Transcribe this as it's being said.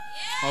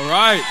All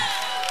right.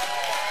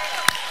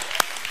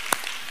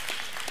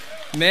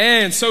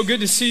 Man, so good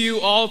to see you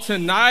all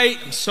tonight.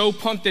 I'm so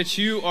pumped that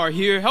you are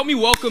here. Help me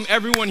welcome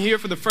everyone here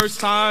for the first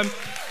time,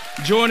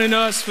 joining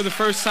us for the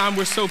first time.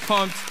 We're so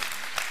pumped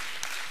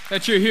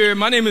that you're here.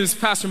 My name is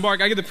Pastor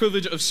Mark. I get the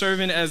privilege of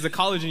serving as the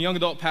college and young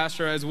adult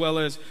pastor, as well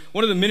as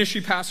one of the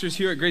ministry pastors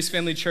here at Grace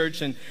Family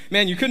Church. And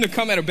man, you couldn't have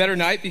come at a better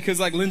night because,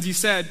 like Lindsay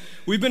said,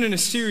 we've been in a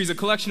series, a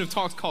collection of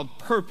talks called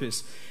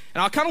Purpose.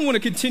 And I kind of want to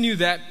continue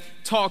that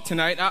talk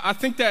tonight. I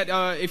think that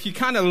if you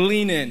kind of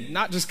lean in,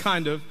 not just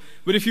kind of,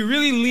 but if you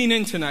really lean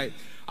in tonight,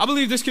 I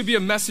believe this could be a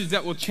message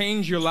that will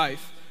change your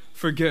life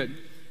for good.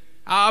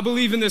 I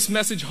believe in this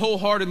message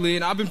wholeheartedly,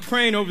 and I've been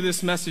praying over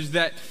this message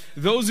that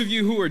those of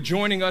you who are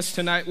joining us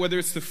tonight, whether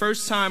it's the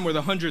first time or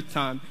the 100th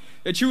time,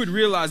 that you would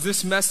realize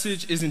this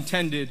message is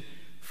intended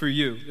for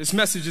you. This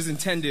message is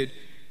intended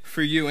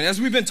for you. And as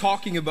we've been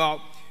talking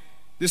about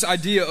this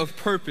idea of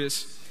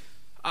purpose,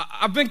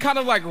 I've been kind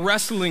of like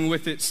wrestling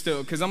with it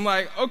still, because I'm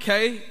like,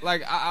 okay,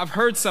 like I've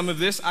heard some of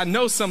this, I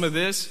know some of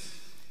this,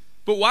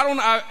 but why don't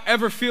I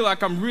ever feel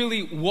like I'm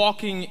really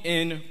walking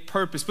in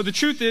purpose? But the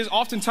truth is,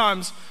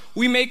 oftentimes,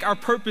 we make our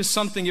purpose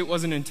something it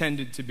wasn't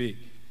intended to be.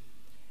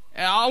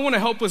 And I want to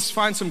help us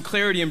find some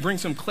clarity and bring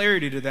some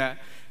clarity to that,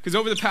 because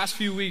over the past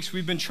few weeks,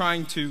 we've been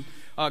trying to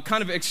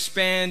kind of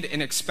expand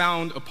and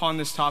expound upon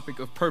this topic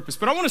of purpose.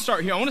 But I want to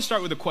start here. I want to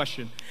start with a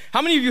question.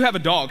 How many of you have a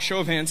dog?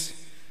 Show of hands.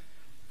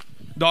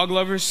 Dog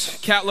lovers?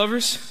 Cat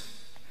lovers?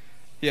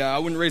 Yeah, I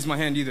wouldn't raise my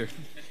hand either.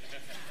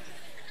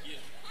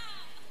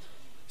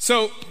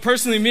 So,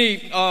 personally,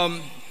 me,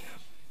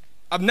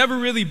 I've never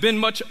really been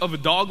much of a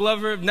dog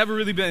lover. I've never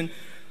really been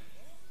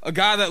a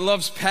guy that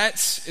loves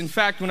pets. In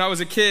fact, when I was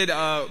a kid,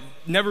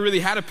 never really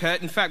had a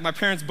pet. In fact, my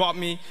parents bought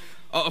me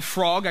a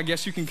frog. I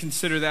guess you can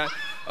consider that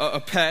a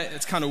pet.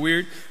 It's kind of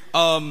weird.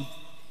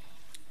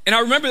 And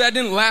I remember that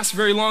didn't last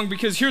very long,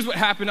 because here's what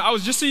happened. I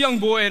was just a young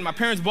boy, and my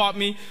parents bought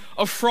me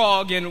a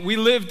frog, and we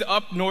lived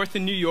up north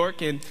in New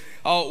York. And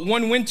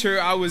one winter,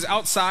 I was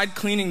outside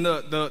cleaning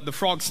the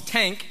frog's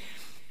tank.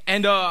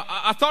 And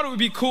I thought it would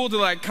be cool to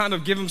like kind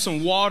of give him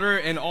some water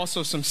and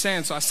also some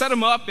sand. So I set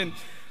him up and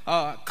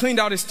cleaned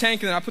out his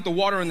tank, and then I put the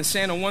water and the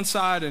sand on one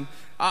side, and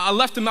I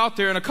left him out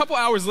there. And a couple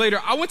hours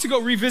later, I went to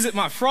go revisit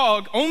my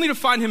frog, only to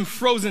find him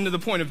frozen to the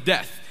point of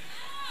death.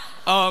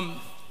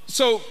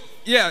 So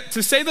yeah,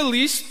 to say the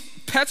least,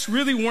 pets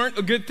really weren't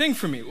a good thing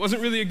for me. It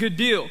wasn't really a good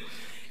deal.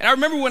 And I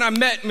remember when I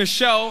met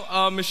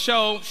Michelle.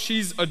 Michelle,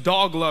 she's a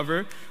dog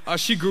lover.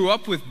 She grew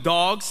up with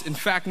dogs. In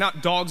fact,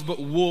 not dogs, but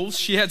wolves.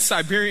 She had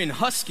Siberian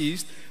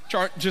Huskies, which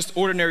aren't just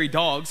ordinary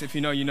dogs. If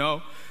you know, you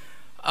know.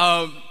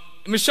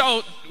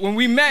 Michelle, when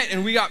we met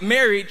and we got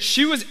married,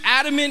 she was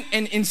adamant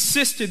and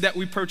insisted that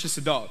we purchase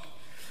a dog.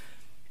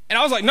 And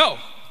I was like, no,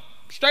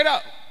 straight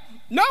up.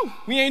 No,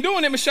 we ain't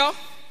doing it, Michelle.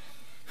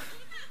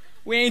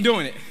 We ain't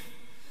doing it.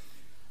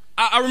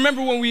 I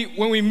remember when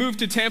we moved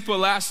to Tampa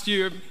last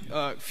year,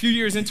 a few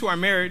years into our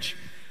marriage,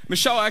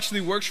 Michelle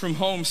actually works from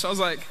home. So I was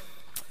like,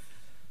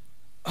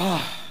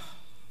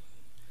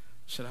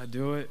 should I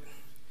do it?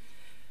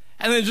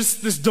 And then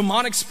just this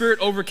demonic spirit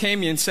overcame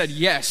me and said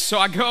yes. So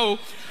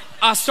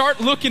I start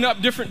looking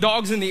up different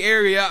dogs in the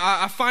area.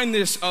 I find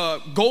this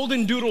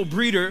golden doodle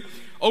breeder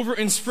over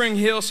in Spring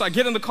Hill. So I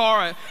get in the car,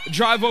 I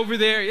drive over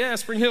there. Yeah,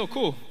 Spring Hill,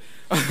 cool.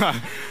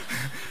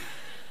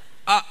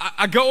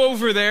 I go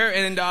over there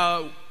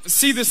and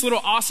see this little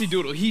Aussie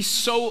doodle. He's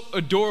so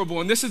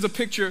adorable. And this is a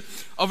picture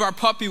of our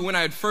puppy when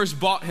I had first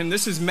bought him.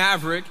 This is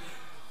Maverick.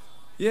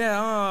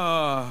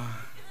 Yeah,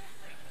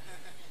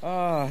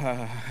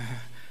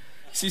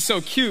 he's so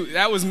cute.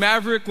 That was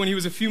Maverick when he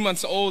was a few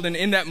months old, and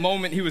in that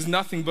moment, he was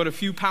nothing but a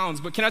few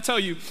pounds. But can I tell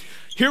you,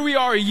 here we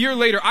are a year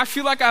later, I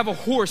feel like I have a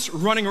horse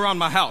running around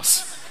my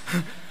house.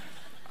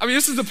 I mean,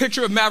 this is a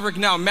picture of Maverick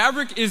now.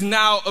 Maverick is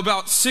now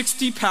about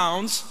 60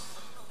 pounds.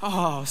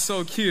 Oh,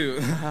 so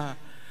cute.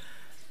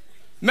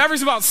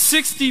 Maverick's about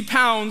 60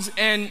 pounds,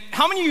 and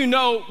how many of you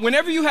know,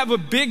 whenever you have a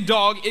big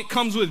dog, it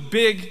comes with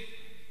big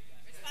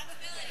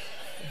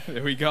responsibility.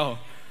 There we go.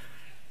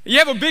 You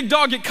have a big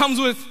dog, it comes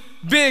with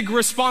big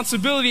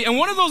responsibility, and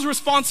one of those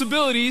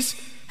responsibilities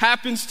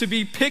happens to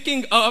be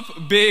picking up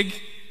big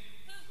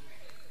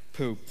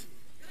poop.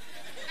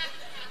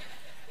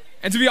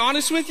 And to be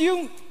honest with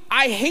you,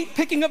 I hate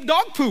picking up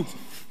dog poop.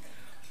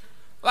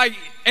 Like,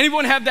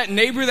 anyone have that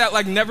neighbor that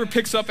like never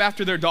picks up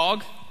after their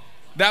dog?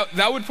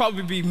 That would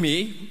probably be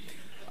me.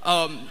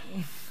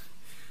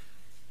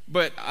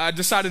 But I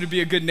decided to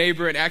be a good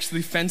neighbor and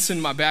actually fence in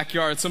my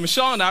backyard. So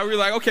Michelle and I were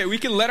like, okay, we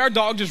can let our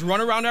dog just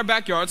run around our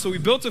backyard. So we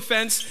built a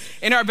fence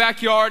in our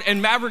backyard,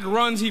 and Maverick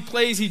runs, he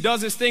plays, he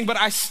does his thing, but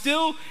I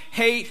still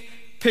hate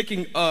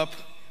picking up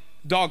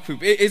dog poop.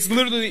 It's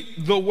literally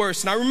the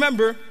worst. And I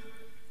remember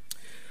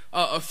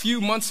a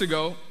few months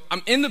ago,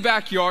 I'm in the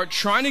backyard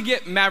trying to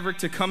get Maverick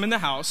to come in the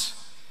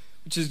house,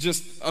 which is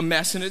just a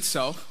mess in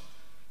itself.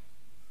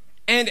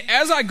 And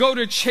as I go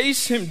to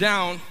chase him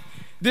down,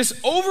 this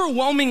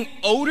overwhelming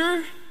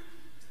odor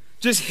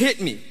just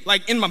hit me,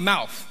 like in my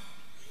mouth.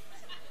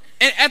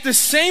 And at the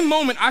same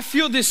moment, I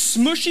feel this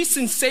smushy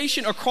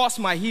sensation across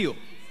my heel.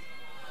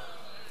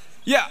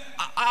 Yeah,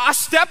 I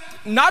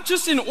stepped not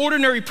just in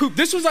ordinary poop.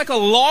 This was like a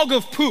log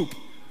of poop.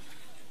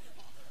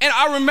 And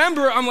I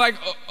remember, I'm like,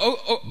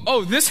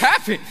 oh, this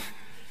happened.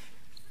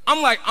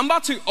 I'm like, I'm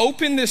about to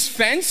open this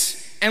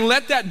fence and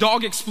let that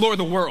dog explore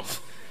the world.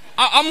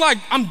 I'm like,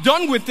 I'm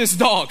done with this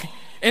dog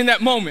in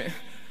that moment.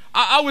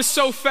 I was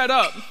so fed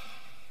up.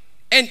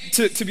 And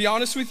to be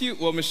honest with you,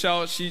 well,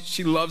 Michelle,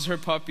 she loves her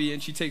puppy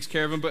and she takes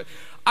care of him, but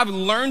I've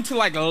learned to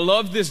like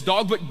love this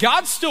dog, but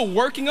God's still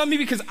working on me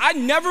because I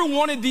never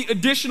wanted the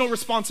additional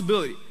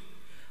responsibility.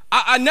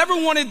 I never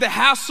wanted the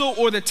hassle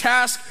or the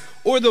task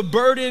or the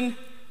burden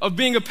of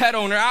being a pet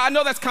owner. I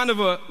know that's kind of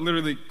a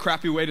literally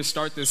crappy way to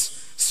start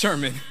this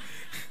sermon.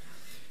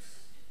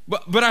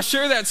 But I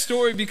share that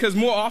story because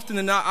more often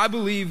than not, I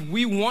believe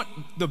we want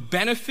the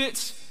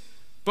benefits,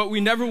 but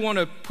we never want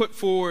to put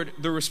forward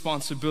the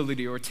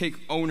responsibility or take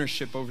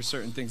ownership over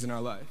certain things in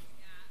our life.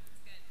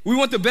 We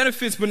want the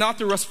benefits, but not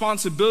the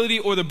responsibility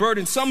or the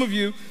burden. Some of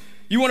you,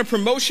 you want a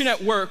promotion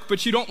at work,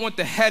 but you don't want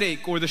the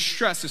headache or the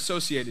stress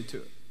associated to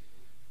it.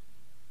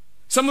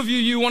 Some of you,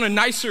 you want a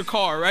nicer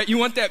car, right? You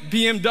want that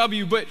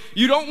BMW, but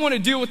you don't want to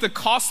deal with the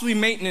costly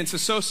maintenance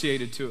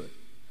associated to it.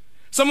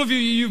 Some of you,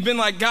 you've been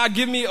like, God,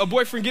 give me a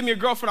boyfriend, give me a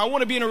girlfriend. I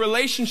want to be in a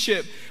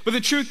relationship. But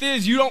the truth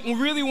is, you don't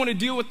really want to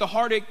deal with the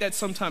heartache that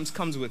sometimes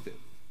comes with it.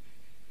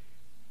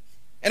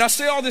 And I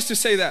say all this to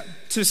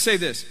say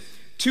this.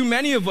 Too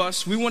many of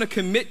us, we want to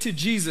commit to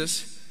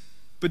Jesus,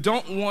 but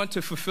don't want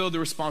to fulfill the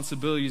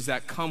responsibilities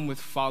that come with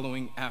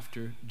following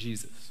after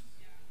Jesus.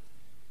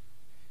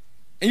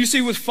 And you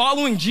see, with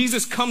following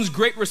Jesus comes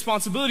great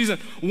responsibilities.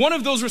 And one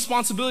of those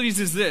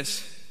responsibilities is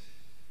this.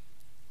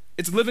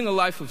 It's living a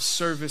life of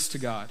service to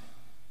God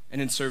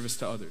and in service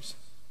to others.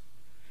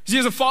 See,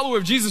 as a follower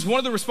of Jesus, one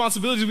of the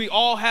responsibilities we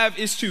all have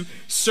is to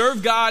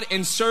serve God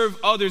and serve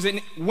others.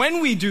 And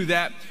when we do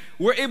that,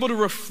 we're able to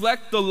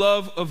reflect the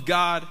love of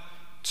God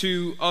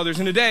to others.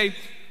 And today,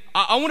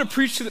 I want to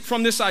preach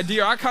from this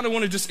idea. I kind of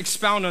want to just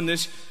expound on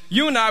this.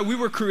 You and I, we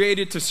were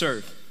created to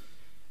serve.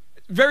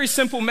 Very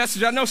simple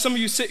message. I know some of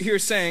you sit here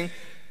saying,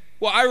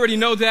 well, I already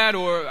know that,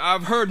 or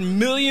I've heard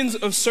millions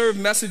of serve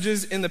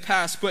messages in the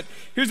past. But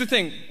here's the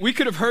thing. We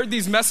could have heard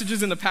these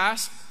messages in the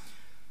past,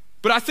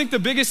 but I think the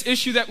biggest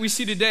issue that we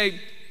see today,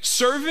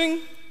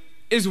 serving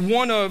is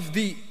one of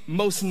the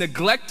most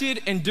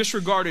neglected and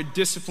disregarded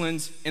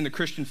disciplines in the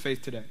Christian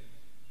faith today.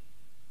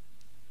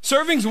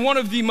 Serving is one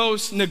of the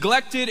most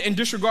neglected and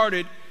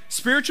disregarded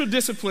spiritual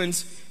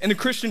disciplines in the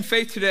Christian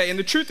faith today. And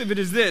the truth of it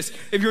is this: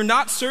 if you're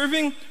not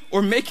serving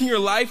or making your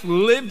life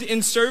lived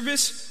in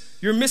service,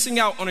 you're missing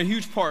out on a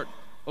huge part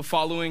of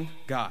following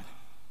God.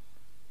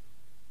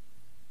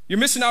 You're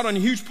missing out on a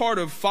huge part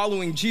of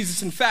following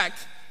Jesus. In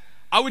fact,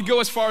 I would go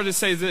as far as to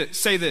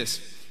say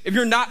this. If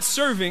you're not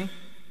serving,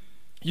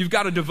 you've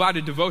got a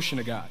divided devotion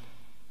to God.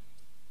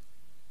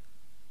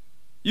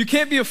 You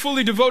can't be a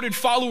fully devoted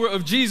follower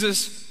of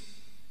Jesus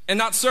and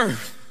not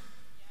serve.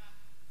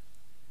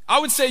 I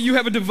would say you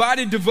have a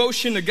divided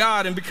devotion to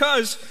God, and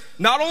because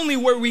not only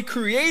were we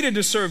created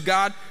to serve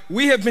God,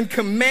 we have been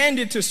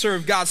commanded to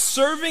serve God.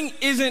 Serving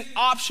isn't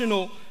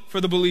optional for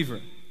the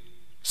believer.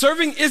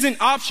 Serving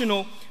isn't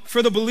optional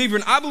for the believer,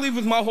 and I believe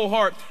with my whole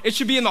heart, it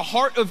should be in the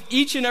heart of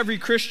each and every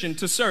Christian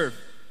to serve.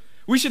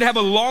 We should have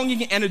a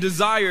longing and a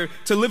desire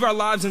to live our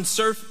lives in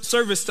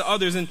service to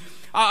others. And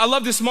I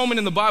love this moment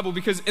in the Bible,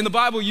 because in the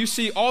Bible you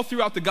see all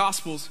throughout the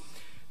Gospels,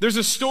 there's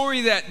a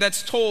story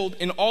that's told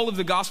in all of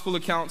the gospel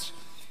accounts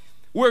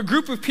where a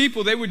group of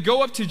people, they would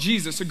go up to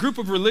Jesus, a group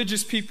of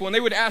religious people, and they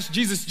would ask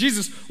Jesus,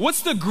 Jesus,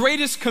 what's the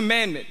greatest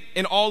commandment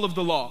in all of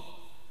the law?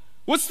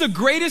 What's the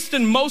greatest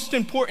and most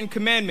important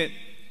commandment?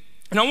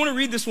 And I want to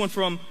read this one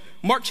from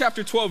Mark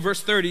chapter 12,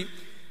 verse 30.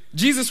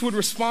 Jesus would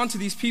respond to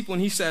these people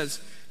and he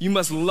says, you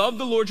must love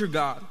the Lord your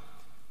God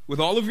with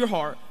all of your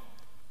heart,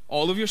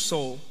 all of your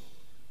soul,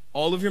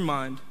 all of your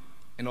mind,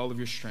 and all of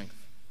your strength.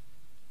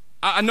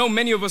 I know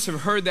many of us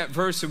have heard that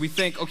verse and we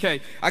think, okay,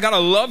 I got to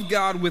love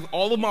God with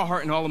all of my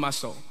heart and all of my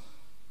soul.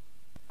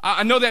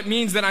 I know that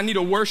means that I need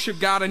to worship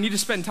God. I need to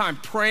spend time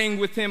praying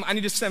with him. I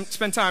need to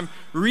spend time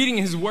reading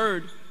his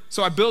word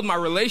so I build my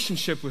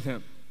relationship with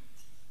him.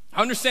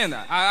 I understand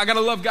that. I got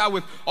to love God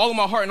with all of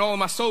my heart and all of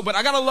my soul, but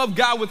I got to love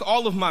God with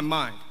all of my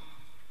mind.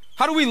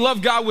 How do we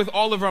love God with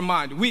all of our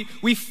mind?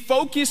 We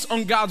focus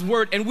on God's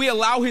word and we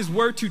allow his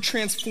word to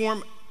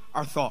transform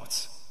our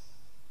thoughts.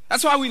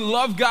 That's why we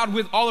love God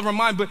with all of our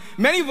mind. But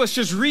many of us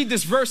just read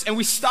this verse and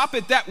we stop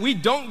at that. We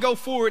don't go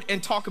forward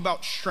and talk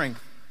about strength.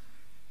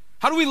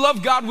 How do we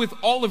love God with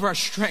all of our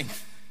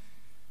strength?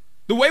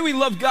 The way we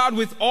love God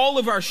with all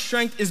of our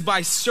strength is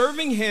by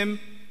serving him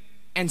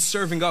and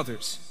serving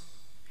others.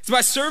 It's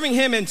by serving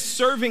him and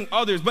serving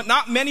others. But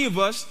not many of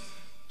us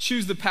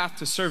choose the path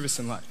to service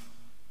in life.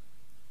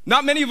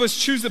 Not many of us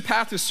choose the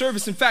path to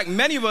service. In fact,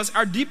 many of us,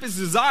 our deepest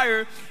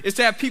desire is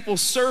to have people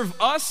serve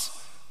us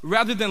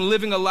rather than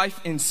living a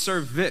life in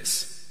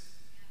service.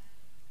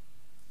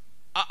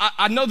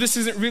 I know this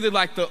isn't really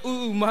like the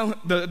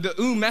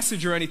ooh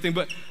message or anything,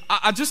 but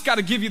I just got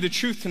to give you the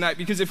truth tonight,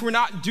 because if we're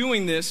not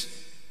doing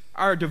this,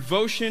 our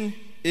devotion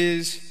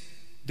is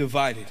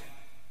divided.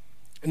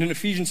 And in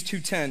Ephesians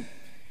 2:10,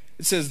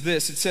 it says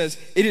this. It says,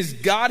 "It is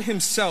God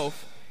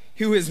himself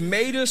who has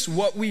made us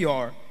what we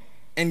are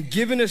and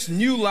given us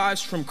new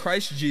lives from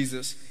Christ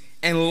Jesus.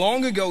 And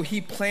long ago,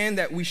 he planned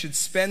that we should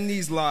spend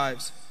these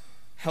lives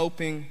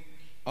helping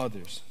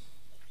others."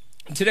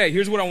 And today,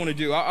 here's what I want to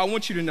do. I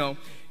want you to know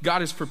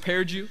God has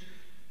prepared you,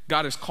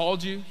 God has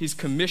called you, he's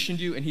commissioned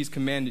you, and he's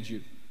commanded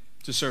you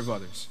to serve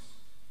others.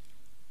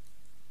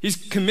 He's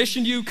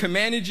commissioned you,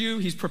 commanded you,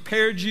 he's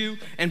prepared you,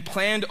 and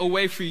planned a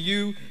way for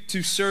you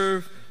to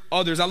serve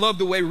others. I love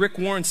the way Rick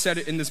Warren said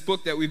it in this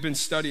book that we've been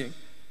studying,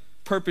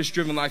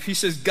 Purpose-Driven Life. He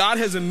says, God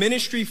has a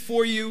ministry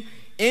for you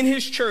in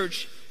his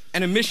church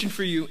and a mission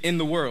for you in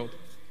the world.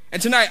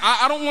 And tonight,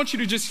 I don't want you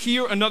to just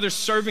hear another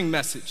serving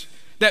message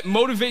that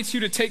motivates you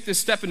to take this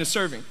step into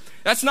serving.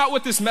 That's not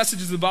what this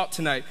message is about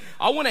tonight.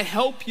 I want to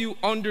help you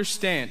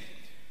understand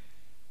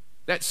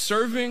that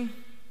serving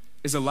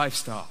is a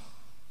lifestyle.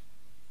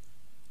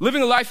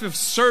 Living a life of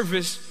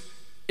service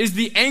is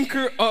the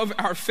anchor of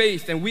our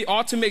faith, and we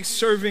ought to make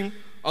serving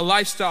a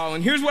lifestyle.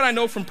 And here's what I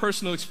know from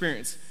personal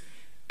experience.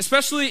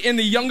 Especially in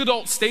the young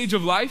adult stage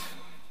of life,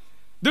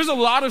 there's a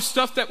lot of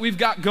stuff that we've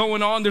got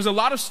going on. There's a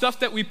lot of stuff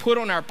that we put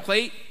on our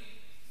plate,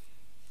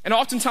 and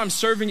oftentimes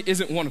serving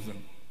isn't one of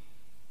them.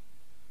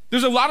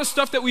 There's a lot of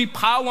stuff that we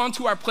pile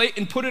onto our plate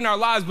and put in our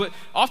lives, but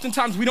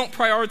oftentimes we don't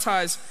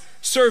prioritize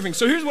serving.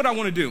 So here's what I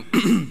want to do.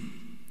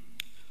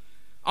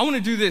 I want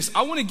to do this.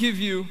 I want to give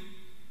you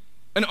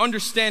an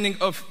understanding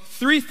of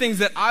 3 things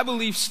that I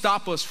believe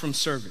stop us from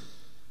serving.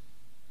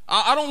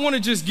 I don't want to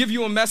just give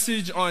you a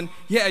message on,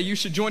 yeah, you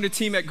should join a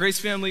team at Grace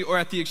Family or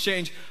at the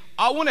Exchange.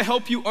 I want to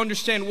help you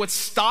understand what's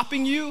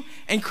stopping you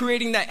and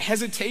creating that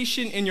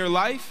hesitation in your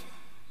life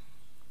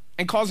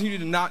and causing you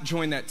to not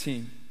join that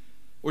team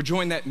or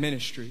join that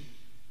ministry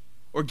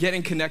or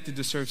getting connected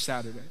to Serve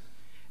Saturday.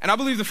 And I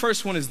believe the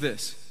first one is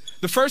this.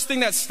 The first thing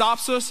that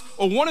stops us,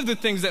 or one of the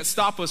things that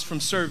stop us from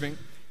serving,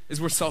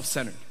 is we're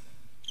self-centered.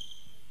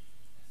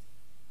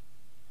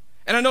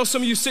 And I know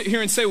some of you sit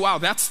here and say, wow,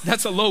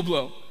 that's a low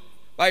blow.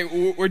 Like,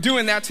 we're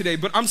doing that today.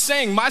 But I'm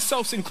saying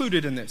myself's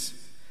included in this.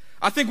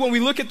 I think when we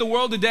look at the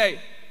world today,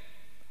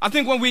 I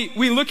think when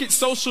we look at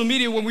social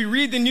media, when we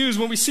read the news,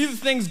 when we see the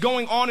things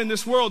going on in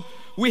this world,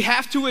 we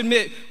have to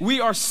admit we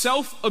are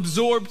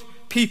self-absorbed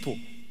people.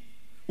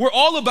 We're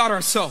all about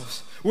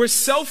ourselves. We're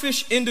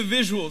selfish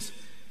individuals.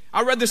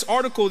 I read this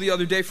article the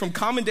other day from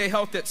Common Day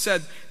Health that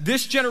said,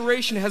 this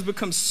generation has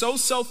become so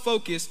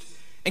self-focused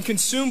and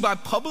consumed by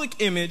public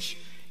image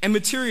and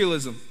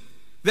materialism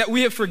that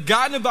we have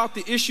forgotten about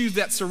the issues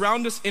that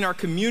surround us in our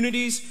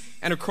communities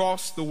and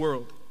across the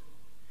world.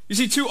 You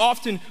see, too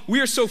often we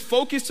are so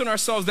focused on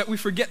ourselves that we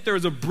forget there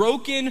is a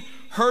broken,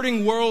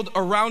 hurting world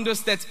around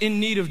us that's in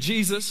need of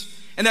Jesus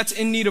and that's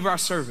in need of our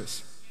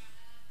service.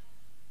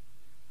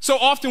 So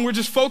often we're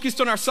just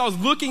focused on ourselves,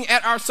 looking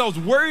at ourselves,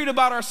 worried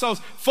about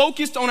ourselves,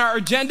 focused on our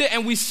agenda,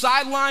 and we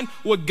sideline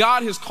what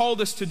God has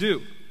called us to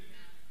do.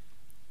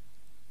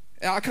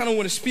 And I kind of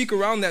want to speak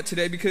around that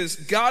today because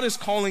God is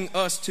calling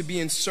us to be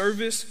in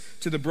service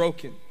to the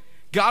broken.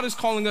 God is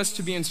calling us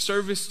to be in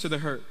service to the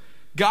hurt.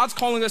 God's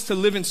calling us to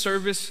live in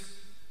service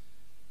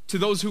to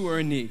those who are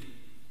in need.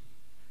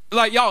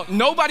 Like, y'all,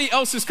 nobody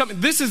else is coming.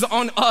 This is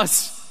on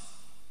us.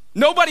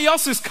 Nobody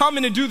else is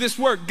coming to do this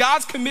work.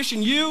 God's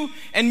commissioned you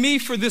and me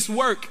for this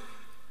work.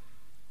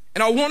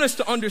 And I want us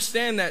to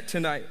understand that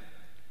tonight.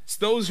 It's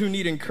those who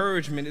need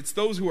encouragement. It's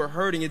those who are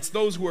hurting. It's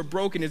those who are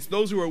broken. It's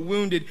those who are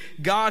wounded.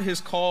 God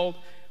has called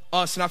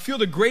us. And I feel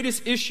the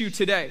greatest issue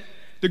today,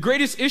 the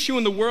greatest issue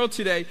in the world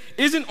today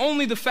isn't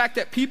only the fact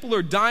that people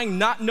are dying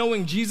not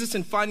knowing Jesus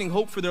and finding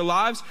hope for their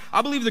lives.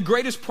 I believe the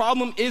greatest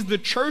problem is the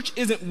church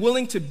isn't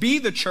willing to be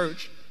the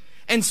church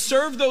and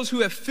serve those who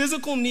have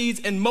physical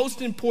needs and,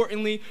 most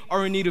importantly,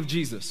 are in need of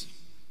Jesus.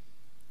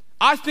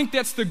 I think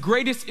that's the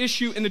greatest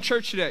issue in the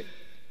church today.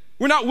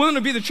 We're not willing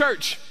to be the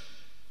church.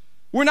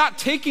 We're not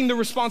taking the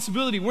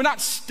responsibility. We're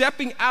not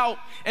stepping out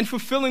and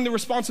fulfilling the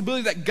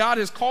responsibility that God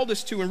has called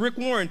us to. And Rick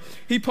Warren,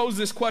 he posed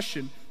this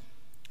question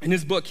in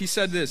his book. He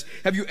said this: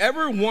 have you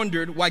ever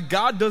wondered why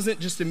God doesn't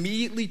just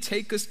immediately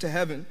take us to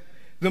heaven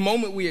the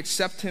moment we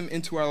accept him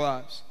into our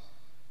lives?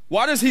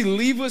 Why does he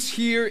leave us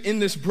here in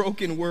this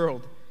broken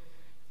world?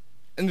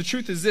 And the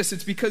truth is this: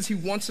 it's because he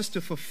wants us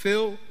to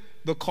fulfill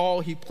the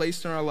call he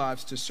placed in our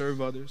lives to serve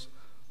others,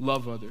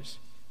 love others,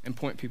 and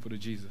point people to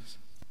Jesus.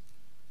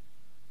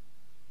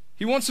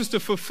 He wants us to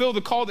fulfill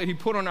the call that he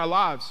put on our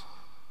lives.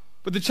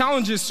 But the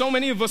challenge is so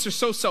many of us are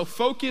so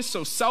self-focused,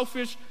 so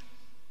selfish,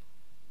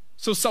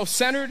 so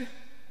self-centered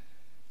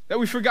that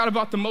we forgot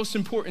about the most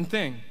important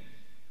thing: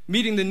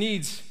 meeting the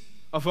needs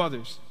of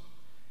others.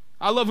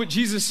 I love what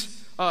Jesus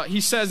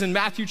he says in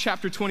Matthew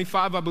chapter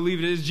 25, I believe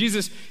it is.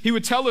 Jesus, he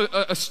would tell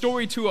a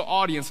story to an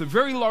audience, a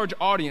very large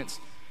audience,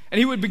 and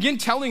he would begin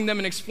telling them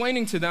and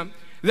explaining to them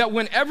that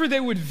whenever they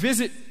would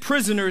visit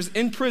prisoners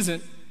in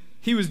prison,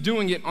 they were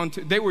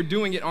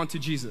doing it onto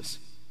Jesus.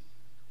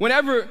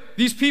 Whenever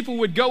these people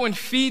would go and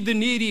feed the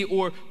needy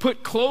or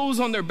put clothes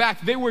on their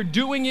back, they were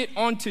doing it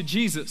onto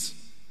Jesus.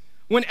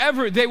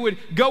 Whenever they would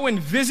go and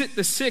visit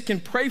the sick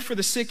and pray for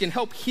the sick and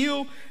help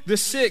heal the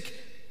sick,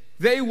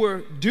 they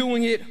were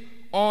doing it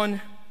on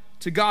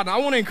to God. And I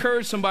want to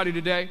encourage somebody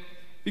today,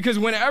 because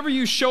whenever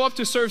you show up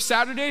to serve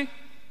Saturday,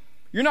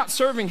 you're not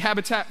serving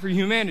Habitat for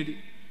Humanity.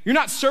 You're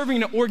not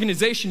serving an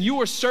organization. You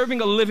are serving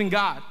a living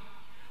God.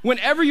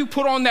 Whenever you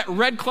put on that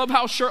red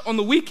clubhouse shirt on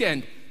the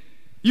weekend,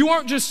 you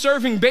aren't just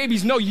serving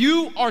babies. No,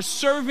 you are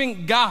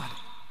serving God.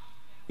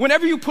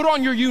 Whenever you put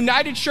on your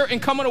United shirt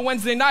and come on a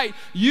Wednesday night,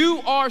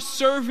 you are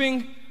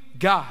serving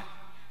God.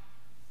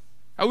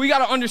 And we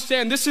got to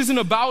understand, this isn't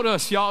about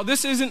us, y'all.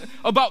 This isn't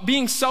about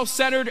being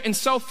self-centered and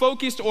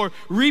self-focused or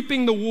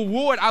reaping the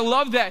reward. I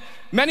love that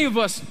many of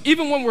us,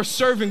 even when we're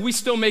serving, we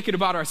still make it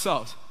about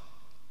ourselves.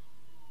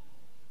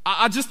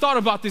 I just thought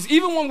about this.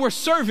 Even when we're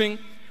serving,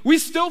 we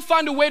still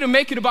find a way to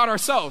make it about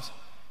ourselves.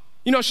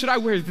 You know, should I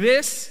wear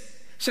this?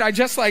 Should I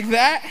dress like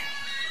that?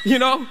 You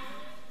know,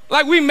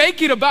 like we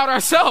make it about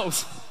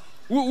ourselves.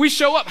 We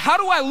show up. How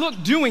do I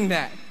look doing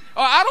that?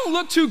 Oh, I don't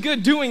look too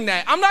good doing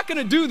that. I'm not going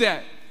to do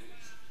that.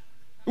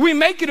 We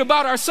make it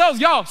about ourselves.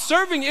 Y'all,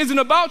 serving isn't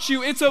about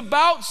you. It's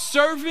about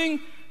serving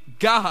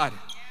God.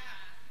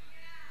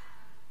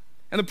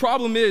 And the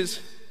problem is,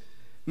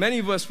 many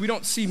of us, we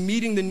don't see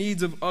meeting the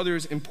needs of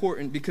others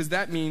important, because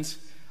that means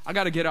I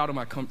got to get out of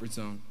my comfort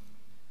zone.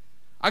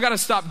 I got to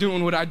stop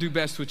doing what I do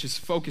best, which is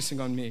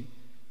focusing on me.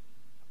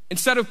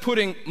 Instead of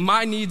putting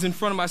my needs in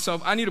front of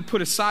myself, I need to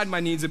put aside my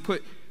needs and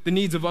put the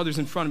needs of others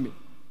in front of me.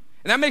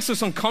 And that makes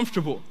us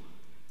uncomfortable.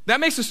 That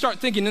makes us start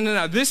thinking,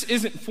 no, this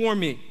isn't for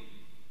me,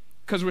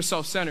 because we're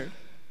self-centered.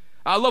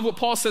 I love what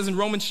Paul says in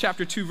Romans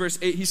chapter 2, verse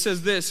 8. He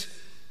says this: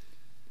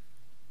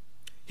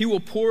 he will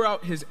pour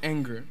out his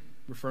anger,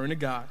 referring to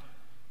God,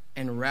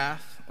 and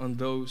wrath on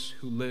those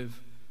who live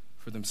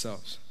for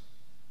themselves.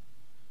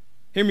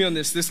 Hear me on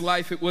this. This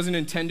life, it wasn't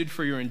intended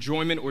for your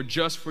enjoyment or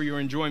just for your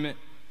enjoyment.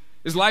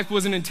 This life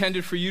wasn't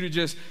intended for you to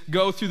just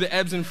go through the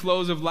ebbs and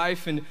flows of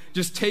life and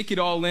just take it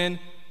all in.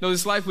 No,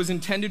 this life was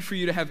intended for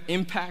you to have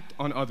impact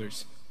on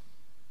others.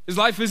 This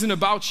life isn't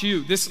about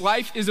you. This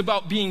life is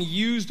about being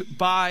used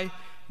by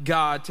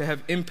God to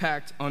have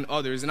impact on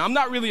others. And I'm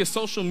not really a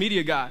social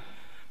media guy,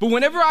 but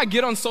whenever I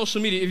get on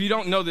social media, if you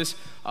don't know this,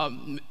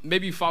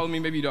 maybe you follow me,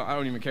 maybe you don't, I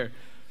don't even care.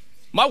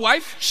 My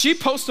wife, she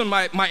posts on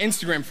my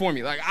Instagram for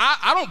me. Like,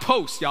 I don't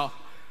post, y'all.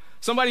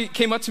 Somebody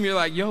came up to me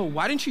like, yo,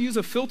 why didn't you use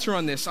a filter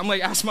on this? I'm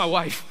like, ask my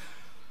wife.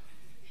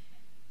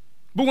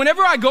 But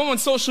whenever I go on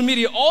social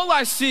media, all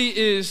I see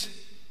is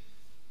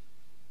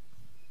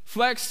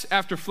flex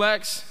after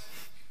flex.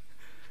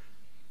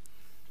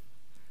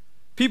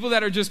 People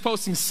that are just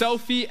posting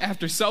selfie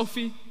after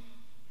selfie.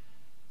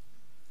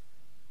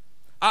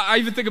 I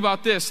even think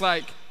about this,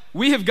 like,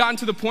 we have gotten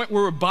to the point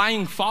where we're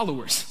buying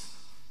followers.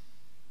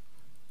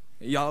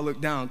 Y'all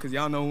look down because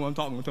y'all know who I'm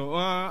talking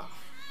to.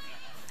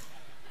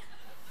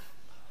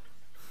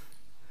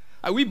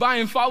 We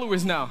buying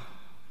followers now.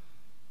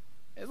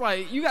 It's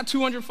like, you got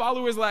 200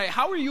 followers, like,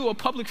 how are you a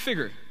public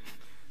figure?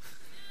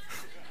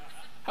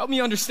 Help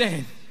me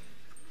understand.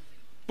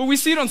 But we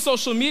see it on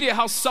social media,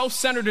 how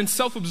self-centered and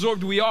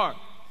self-absorbed we are.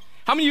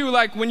 How many of you,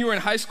 like, when you were in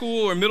high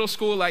school or middle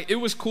school, like, it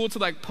was cool to,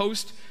 like,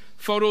 post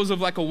photos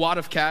of, like, a wad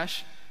of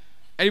cash?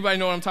 Anybody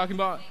know what I'm talking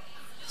about?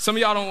 Some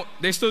of y'all don't,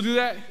 they still do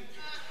that?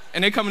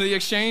 And they come to the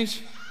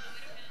exchange?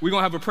 We're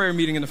going to have a prayer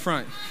meeting in the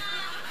front.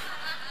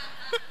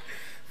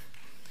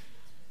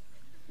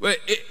 But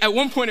at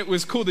one point, it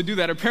was cool to do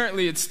that.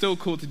 Apparently, it's still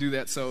cool to do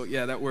that. So,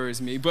 yeah, that worries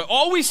me. But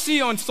all we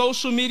see on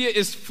social media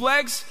is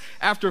flex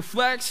after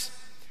flex.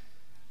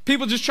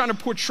 People just trying to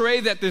portray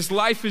that this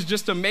life is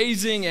just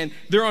amazing and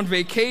they're on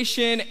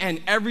vacation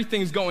and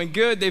everything's going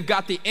good. They've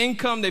got the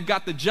income, they've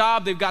got the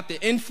job, they've got the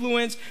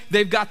influence,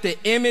 they've got the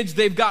image,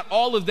 they've got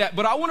all of that.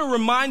 But I want to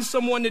remind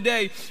someone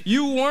today,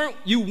 you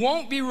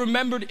won't be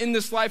remembered in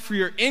this life for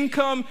your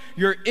income,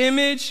 your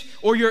image,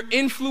 or your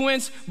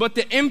influence, but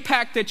the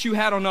impact that you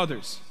had on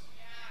others.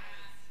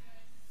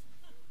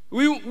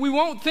 We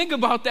won't think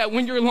about that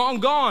when you're long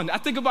gone. I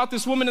think about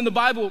this woman in the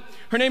Bible.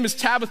 Her name is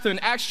Tabitha. In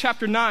Acts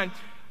chapter 9,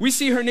 we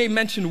see her name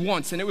mentioned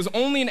once, and it was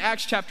only in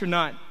Acts chapter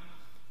 9.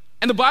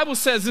 And the Bible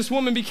says this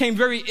woman became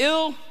very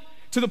ill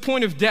to the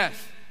point of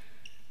death.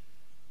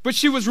 But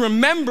she was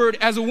remembered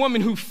as a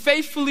woman who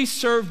faithfully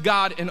served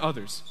God and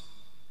others.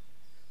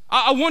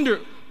 I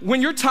wonder,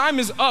 when your time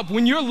is up,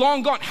 when you're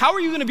long gone, how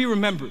are you going to be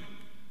remembered?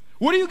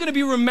 What are you going to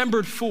be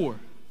remembered for?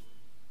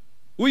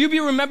 Will you be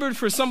remembered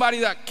for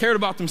somebody that cared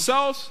about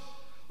themselves,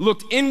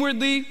 looked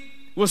inwardly,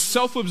 was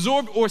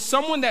self-absorbed, or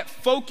someone that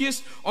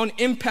focused on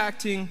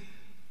impacting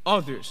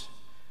others?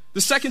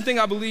 The second thing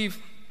I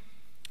believe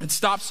that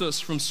stops us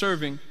from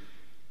serving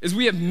is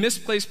we have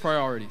misplaced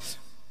priorities.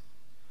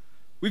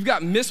 We've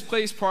got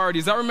misplaced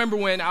priorities. I remember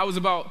when I was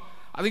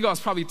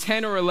probably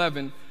 10 or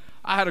 11,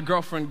 I had a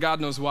girlfriend,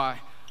 God knows why.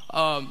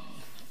 And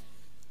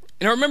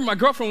I remember my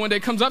girlfriend one day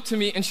comes up to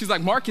me and she's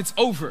like, Mark, it's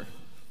over.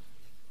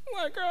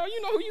 I'm like, girl,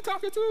 you know who you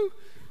talking to?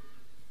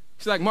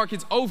 She's like, Mark,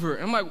 it's over.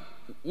 And I'm like,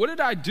 what did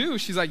I do?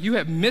 She's like, you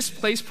have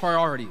misplaced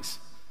priorities.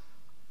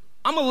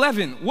 I'm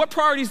 11. What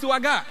priorities do I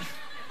got?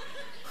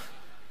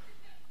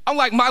 I'm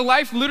like, my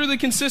life literally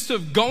consists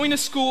of going to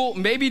school,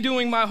 maybe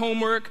doing my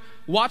homework,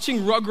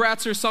 watching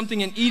Rugrats or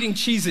something, and eating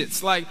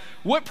Cheez-Its. Like,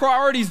 what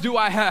priorities do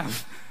I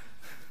have?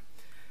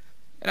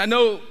 And I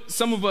know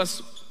some of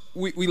us,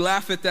 we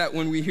laugh at that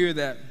when we hear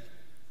that.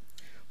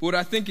 But what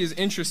I think is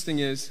interesting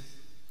is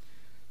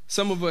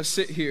some of us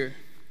sit here,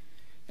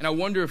 and I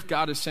wonder if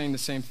God is saying the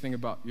same thing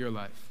about your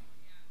life.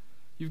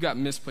 You've got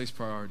misplaced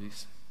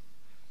priorities.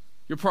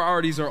 Your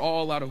priorities are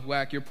all out of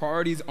whack. Your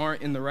priorities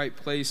aren't in the right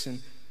place.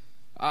 And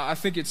I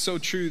think it's so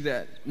true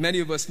that many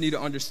of us need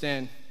to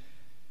understand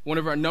one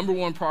of our number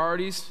one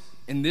priorities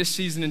in this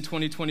season in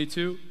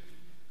 2022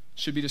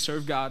 should be to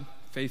serve God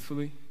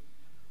faithfully,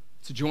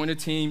 to join a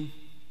team,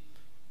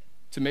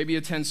 to maybe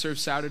attend Serve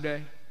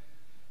Saturday.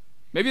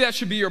 Maybe that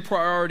should be your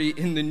priority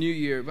in the new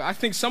year. But I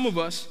think some of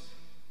us,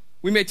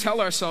 we may tell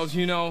ourselves,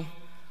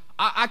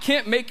 I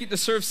can't make it to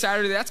Serve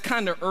Saturday. That's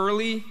kind of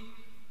early,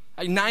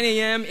 like 9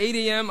 a.m., 8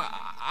 a.m.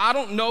 I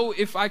don't know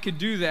if I could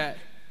do that.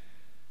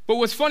 But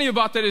what's funny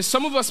about that is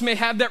some of us may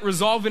have that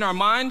resolve in our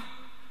mind,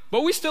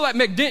 but we still at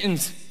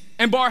McDenton's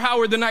and Bar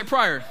Howard the night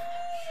prior.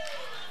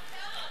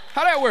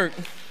 How'd that work?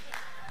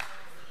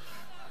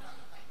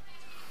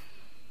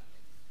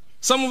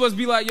 Some of us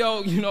be like,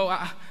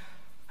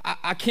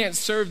 I can't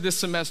serve this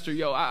semester.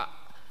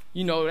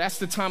 That's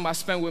the time I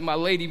spent with my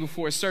lady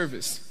before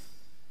service.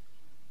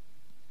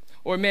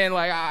 Or man,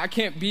 like I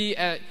can't be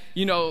at,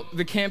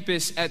 the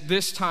campus at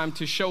this time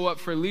to show up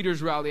for leaders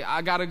rally.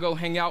 I got to go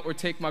hang out or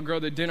take my girl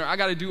to dinner. I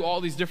got to do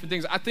all these different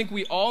things. I think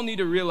we all need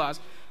to realize,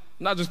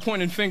 I'm not just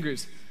pointing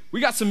fingers,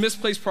 we got some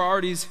misplaced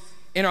priorities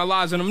in our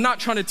lives. And I'm not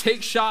trying to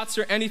take shots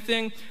or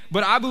anything,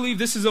 but I believe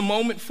this is a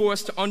moment for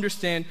us to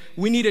understand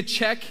we need to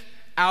check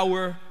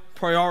our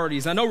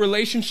priorities. I know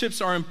relationships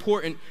are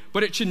important,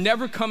 but it should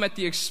never come at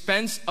the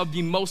expense of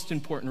the most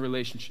important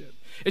relationship.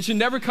 It should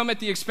never come at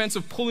the expense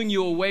of pulling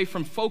you away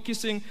from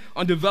focusing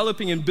on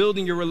developing and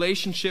building your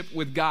relationship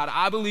with God.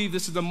 I believe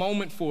this is a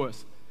moment for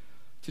us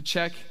to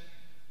check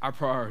our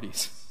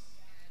priorities.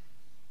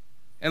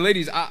 And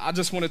ladies, I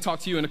just want to talk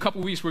to you. In a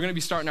couple weeks, we're going to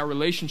be starting our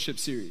relationship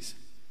series.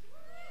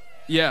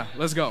 Yeah,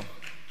 let's go.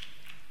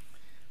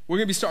 We're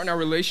going to be starting our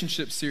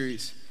relationship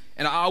series.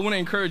 And I want to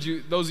encourage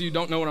you, those of you who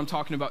don't know what I'm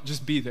talking about,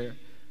 just be there.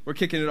 We're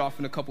kicking it off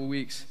in a couple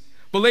weeks.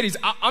 But ladies,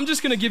 I'm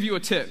just going to give you a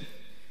tip.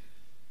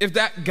 If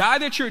that guy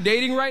that you're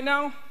dating right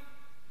now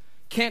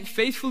can't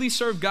faithfully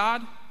serve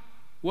God,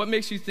 what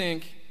makes you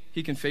think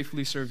he can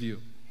faithfully serve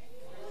you?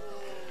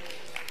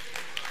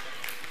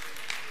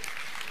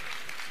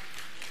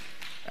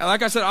 And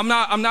like I said, I'm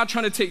not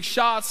trying to take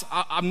shots.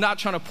 I'm not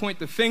trying to point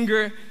the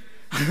finger.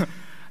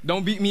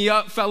 Don't beat me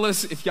up,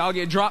 fellas, if y'all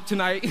get dropped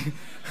tonight.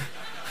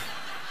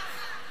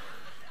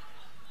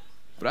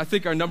 But I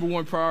think our number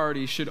one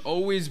priority should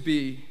always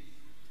be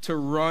to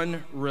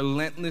run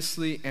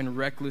relentlessly and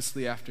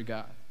recklessly after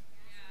God.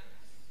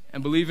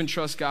 And believe and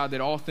trust God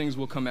that all things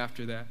will come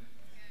after that.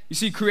 You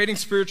see, creating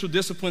spiritual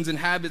disciplines and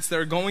habits that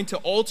are going to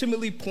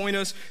ultimately point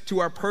us to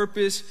our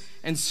purpose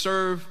and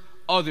serve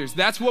others.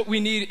 That's what we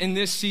need in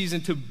this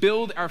season to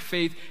build our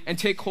faith and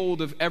take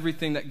hold of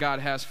everything that God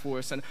has for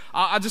us. And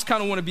I just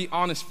kind of want to be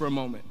honest for a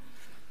moment.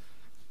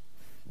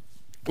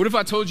 What if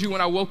I told you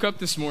when I woke up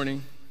this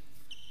morning,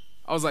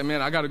 I was like,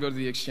 man, I got to go to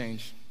the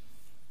exchange.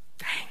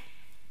 Dang.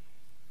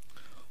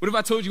 What if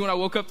I told you when I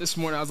woke up this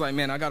morning, I was like,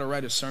 man, I got to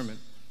write a sermon.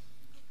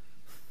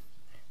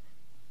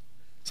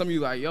 Some of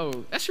you like, yo,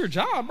 that's your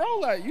job, bro.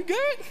 Like, you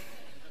good?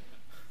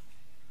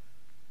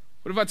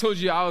 What if I told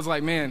you I was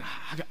like, man,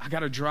 I got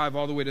to drive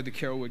all the way to the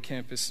Carrollwood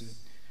campus and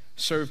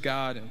serve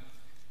God and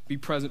be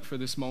present for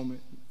this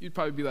moment? You'd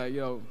probably be like,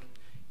 yo,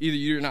 either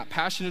you're not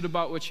passionate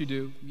about what you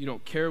do, you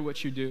don't care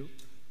what you do.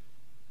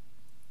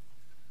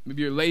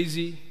 Maybe you're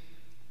lazy.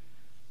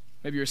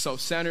 Maybe you're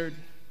self-centered.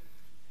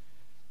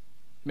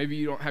 Maybe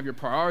you don't have your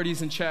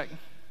priorities in check.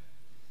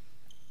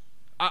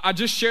 I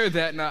just shared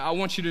that, and I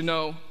want you to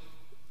know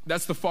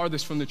that's the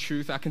farthest from the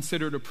truth. I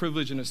consider it a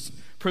privilege and a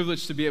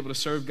privilege to be able to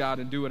serve God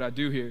and do what I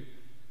do here.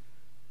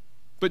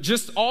 But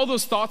just all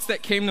those thoughts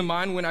that came to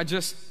mind when I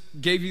just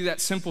gave you that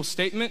simple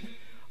statement,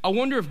 I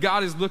wonder if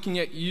God is looking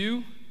at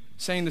you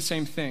saying the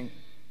same thing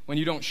when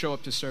you don't show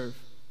up to serve,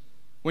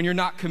 when you're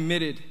not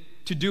committed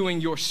to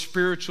doing your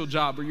spiritual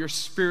job or your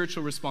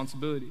spiritual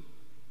responsibility.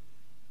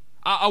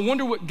 I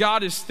wonder what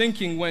God is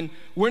thinking when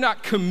we're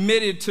not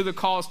committed to the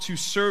cause to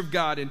serve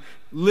God and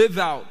live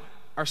out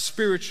our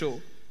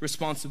spiritual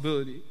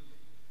responsibility.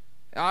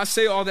 I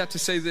say all that to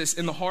say this: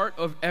 in the heart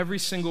of every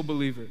single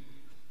believer,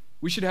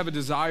 we should have a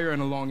desire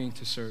and a longing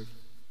to serve.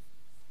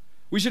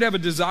 We should have a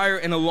desire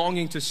and a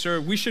longing to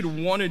serve. We should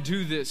want to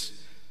do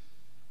this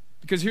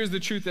because here's the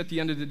truth at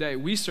the end of the day.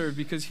 We serve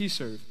because he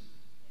served.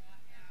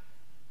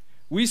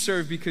 We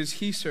serve because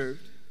he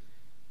served.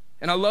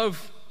 And I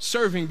love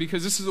serving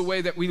because this is a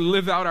way that we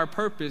live out our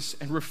purpose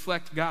and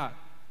reflect God.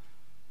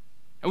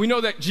 And we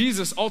know that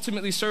Jesus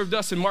ultimately served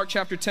us. In Mark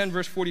chapter 10,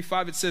 verse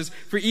 45, it says,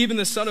 "For even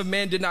the Son of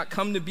Man did not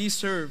come to be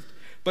served,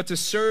 but to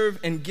serve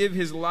and give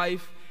his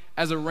life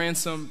as a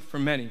ransom for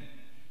many."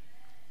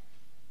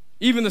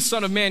 Even the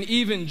Son of Man,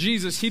 even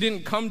Jesus, he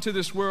didn't come to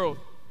this world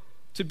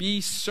to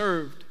be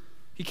served,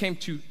 he came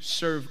to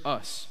serve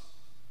us.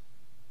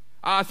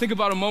 I think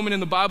about a moment in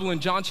the Bible in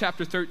John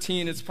chapter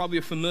 13. It's probably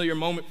a familiar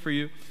moment for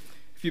you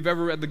if you've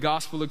ever read the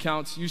gospel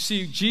accounts. You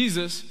see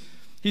Jesus,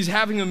 he's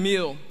having a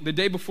meal the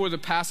day before the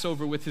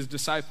Passover with his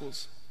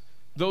disciples,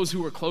 those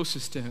who were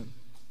closest to him.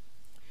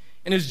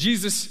 And as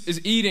Jesus is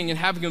eating and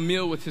having a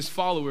meal with his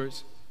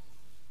followers,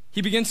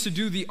 he begins to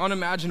do the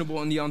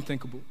unimaginable and the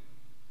unthinkable.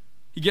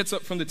 He gets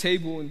up from the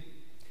table and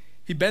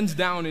he bends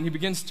down and he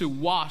begins to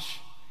wash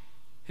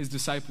his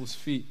disciples'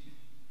 feet.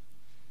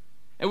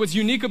 And what's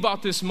unique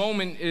about this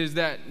moment is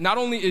that not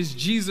only is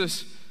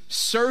Jesus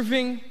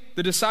serving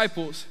the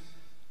disciples,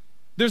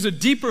 there's a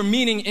deeper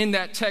meaning in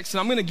that text,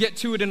 and I'm going to get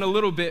to it in a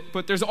little bit,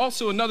 but there's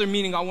also another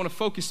meaning I want to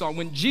focus on.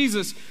 When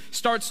Jesus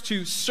starts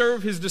to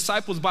serve his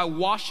disciples by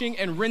washing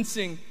and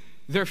rinsing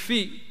their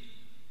feet,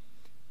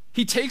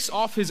 he takes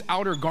off his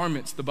outer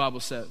garments, the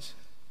Bible says.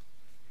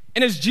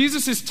 And as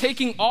Jesus is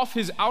taking off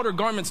his outer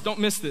garments, don't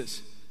miss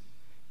this,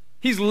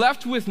 he's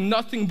left with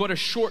nothing but a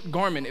short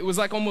garment. It was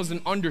like almost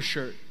an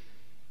undershirt.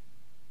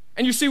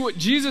 And you see what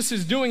Jesus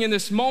is doing in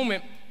this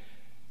moment,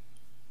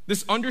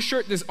 this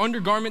undershirt, this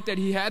undergarment that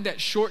he had,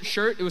 that short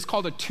shirt, it was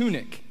called a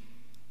tunic.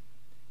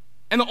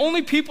 And the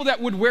only people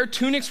that would wear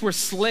tunics were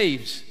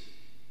slaves.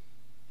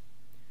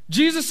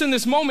 Jesus in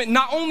this moment,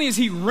 not only is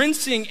he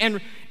rinsing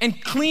and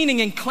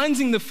cleaning and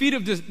cleansing the feet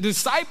of the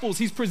disciples,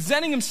 he's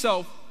presenting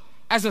himself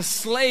as a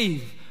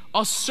slave,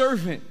 a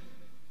servant.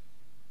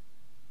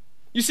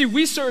 You see,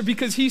 we serve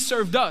because he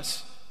served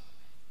us.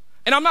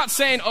 And I'm not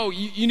saying, oh,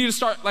 you need to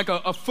start like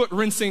a foot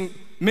rinsing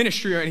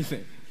ministry or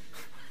anything.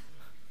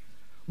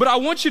 But I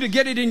want you to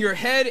get it in your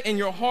head and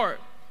your heart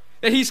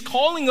that he's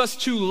calling us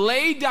to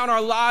lay down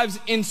our lives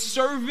in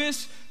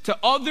service to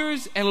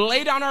others and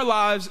lay down our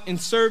lives in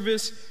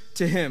service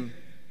to him.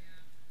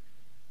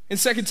 In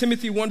 2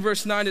 Timothy 1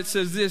 verse 9, it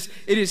says this,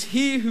 "It is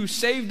he who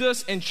saved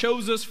us and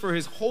chose us for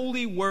his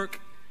holy work,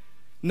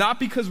 not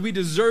because we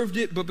deserved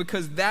it, but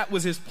because that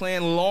was his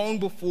plan long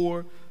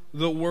before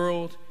the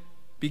world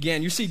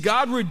began." You see,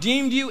 God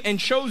redeemed you and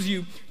chose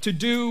you to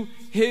do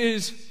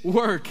his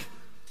work.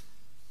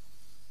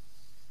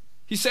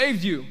 He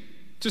saved you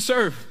to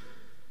serve.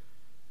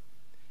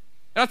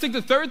 And I think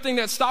the third thing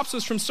that stops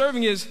us from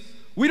serving is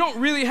we don't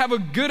really have a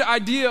good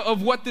idea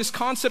of what this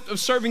concept of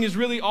serving is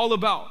really all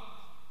about.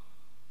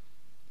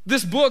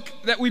 This book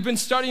that we've been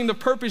studying, The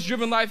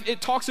Purpose-Driven Life,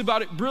 it talks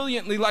about it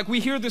brilliantly. Like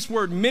we hear this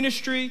word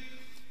ministry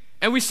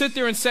and we sit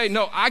there and say,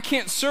 no, I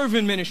can't serve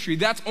in ministry.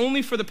 That's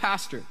only for the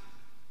pastor.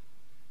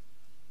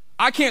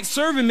 I can't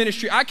serve in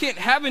ministry. I can't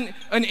have an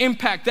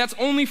impact. That's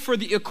only for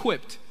the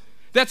equipped.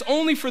 That's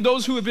only for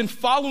those who have been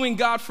following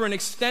God for an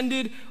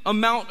extended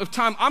amount of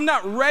time. I'm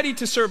not ready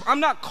to serve. I'm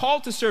not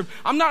called to serve.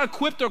 I'm not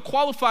equipped or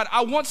qualified.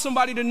 I want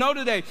somebody to know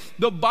today,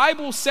 the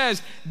Bible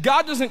says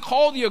God doesn't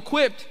call the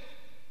equipped,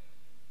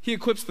 he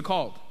equips the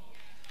called.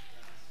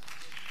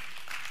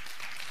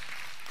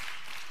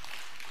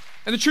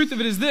 And the truth of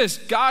it is this,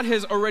 God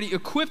has already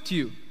equipped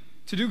you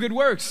to do good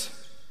works.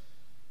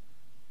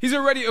 He's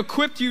already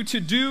equipped you to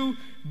do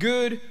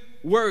good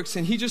works,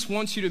 and he just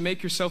wants you to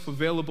make yourself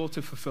available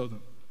to fulfill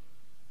them.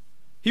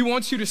 He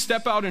wants you to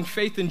step out in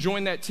faith and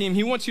join that team.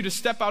 He wants you to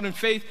step out in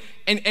faith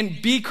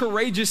and be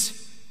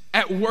courageous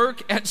at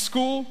work, at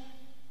school,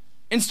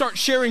 and start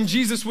sharing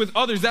Jesus with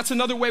others. That's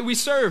another way we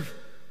serve.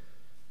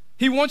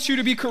 He wants you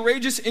to be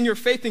courageous in your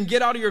faith and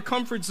get out of your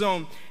comfort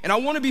zone. And I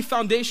want to be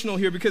foundational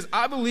here because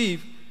I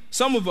believe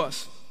some of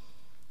us,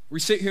 we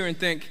sit here and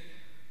think,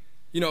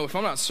 you know, if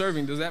I'm not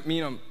serving, does that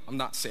mean I'm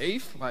not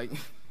saved? Like,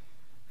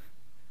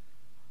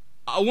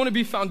 I want to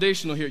be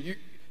foundational here.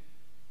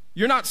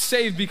 You're not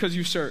saved because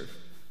you serve.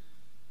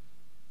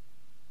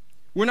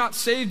 We're not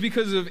saved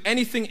because of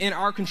anything in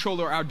our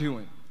control or our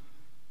doing.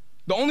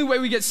 The only way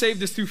we get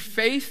saved is through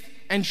faith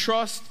and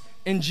trust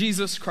in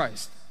Jesus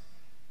Christ.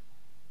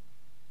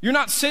 You're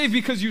not saved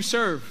because you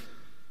serve.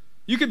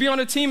 You could be on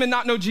a team and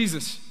not know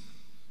Jesus.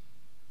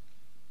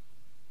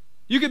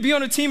 You could be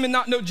on a team and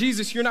not know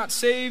Jesus. You're not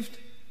saved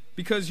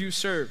because you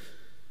serve.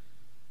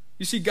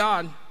 You see,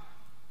 God,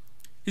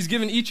 he's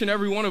given each and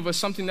every one of us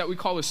something that we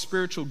call a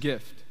spiritual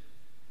gift.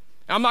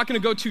 And I'm not going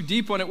to go too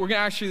deep on it. We're going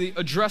to actually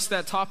address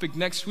that topic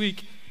next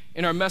week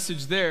in our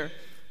message there.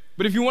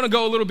 But if you want to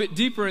go a little bit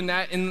deeper in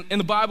that, in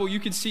the Bible, you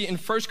can see in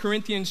 1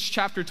 Corinthians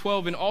chapter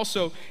 12 and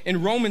also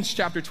in Romans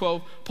chapter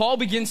 12, Paul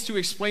begins to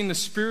explain the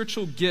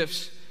spiritual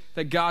gifts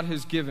that God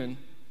has given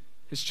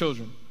his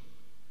children.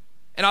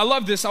 And I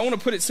love this. I want to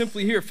put it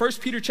simply here. 1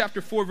 Peter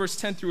chapter 4, verse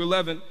 10 through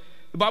 11,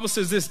 the Bible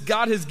says this,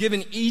 God has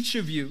given each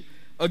of you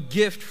a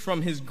gift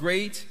from his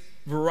great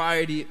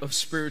variety of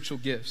spiritual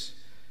gifts.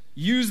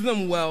 Use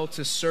them well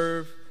to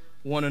serve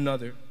one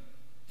another.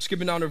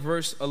 Skipping down to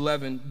verse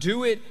 11,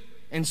 do it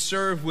and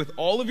serve with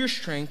all of your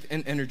strength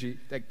and energy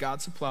that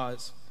God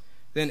supplies.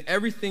 Then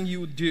everything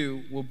you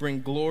do will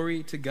bring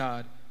glory to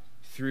God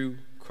through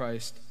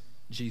Christ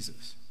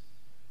Jesus.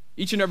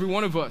 Each and every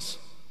one of us,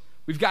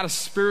 we've got a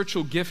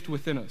spiritual gift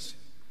within us.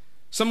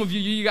 Some of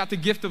you got the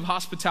gift of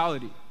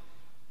hospitality.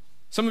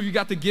 Some of you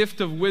got the gift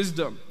of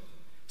wisdom.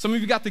 Some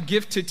of you got the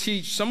gift to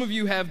teach. Some of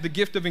you have the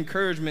gift of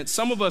encouragement.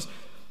 Some of us,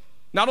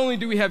 not only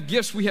do we have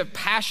gifts, we have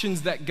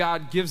passions that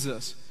God gives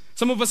us.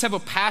 Some of us have a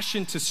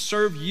passion to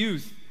serve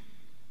youth.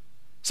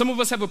 Some of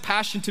us have a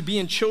passion to be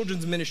in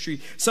children's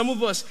ministry. Some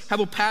of us have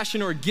a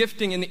passion or a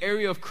gifting in the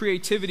area of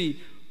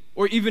creativity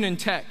or even in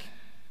tech.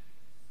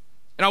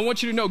 And I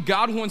want you to know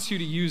God wants you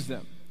to use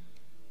them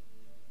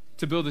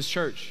to build his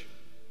church.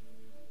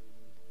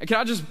 And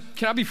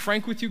can I be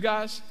frank with you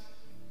guys?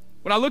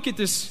 When I look at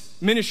this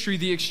ministry,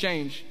 The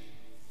Exchange,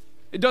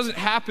 it doesn't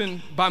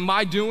happen by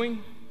my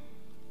doing.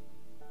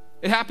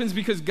 It happens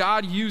because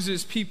God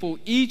uses people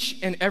each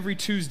and every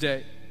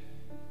Tuesday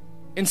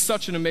in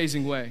such an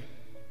amazing way.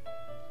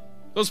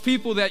 Those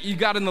people that you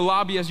got in the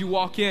lobby as you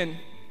walk in,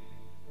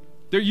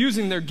 they're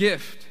using their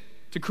gift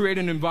to create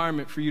an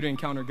environment for you to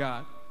encounter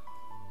God.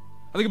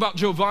 I think about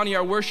Giovanni,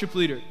 our worship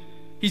leader.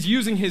 He's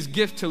using his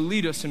gift to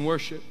lead us in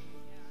worship.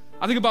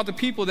 I think about the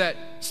people that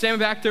stand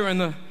back there in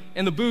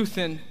the booth,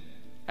 and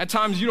at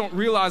times you don't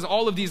realize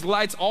all of these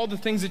lights, all the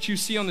things that you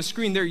see on the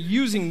screen, they're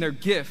using their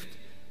gift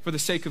for the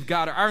sake of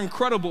God. Our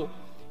incredible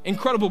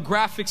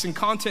graphics and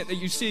content that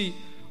you see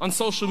on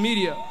social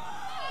media,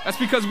 that's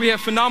because we have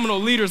phenomenal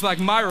leaders like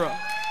Myra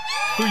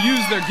who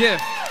use their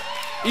gift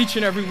each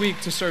and every week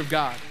to serve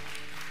God.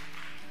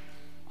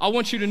 I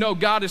want you to know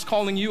God is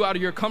calling you out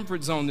of your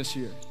comfort zone this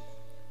year.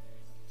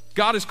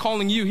 God is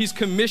calling you, he's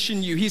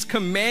commissioned you, he's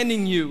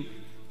commanding you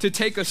to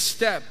take a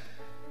step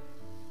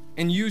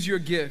and use your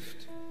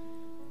gift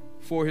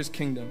for his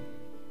kingdom.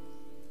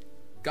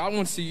 God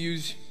wants to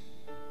use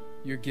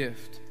your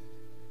gift.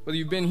 Whether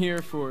you've been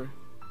here for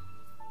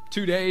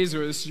 2 days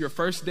or this is your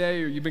first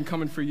day or you've been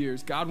coming for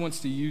years, God wants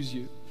to use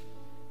you.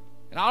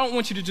 And I don't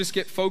want you to just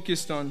get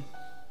focused on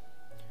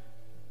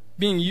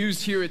being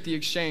used here at the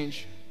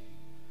Exchange,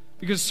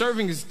 because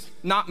serving is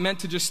not meant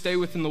to just stay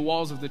within the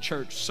walls of the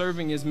church.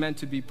 Serving is meant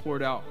to be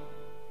poured out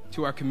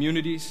to our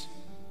communities,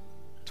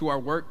 to our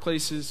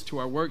workplaces, to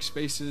our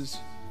workspaces,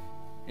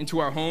 into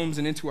our homes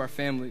and into our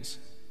families.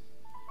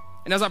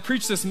 And as I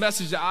preach this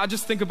message, I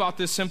just think about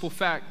this simple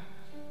fact.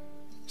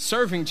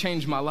 Serving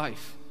changed my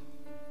life.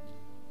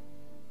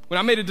 When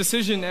I made a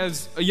decision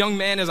as a young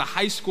man, as a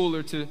high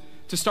schooler,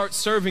 to start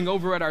serving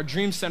over at our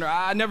Dream Center,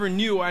 I never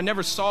knew, or I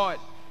never saw it,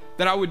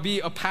 that I would be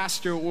a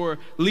pastor or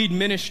lead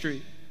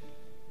ministry.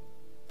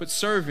 But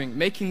serving,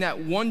 making that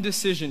one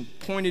decision,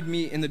 pointed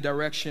me in the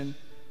direction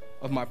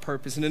of my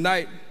purpose. And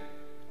tonight,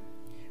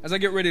 as I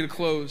get ready to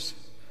close,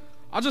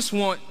 I just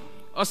want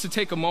us to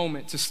take a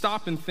moment to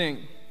stop and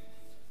think.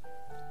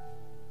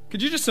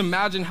 Could you just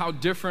imagine how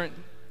different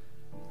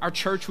our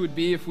church would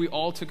be if we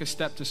all took a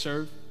step to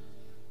serve?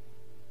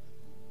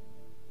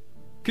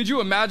 Could you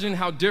imagine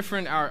how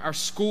different our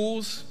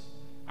schools,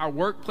 our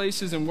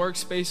workplaces and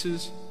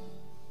workspaces,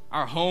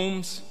 our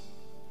homes,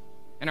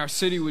 and our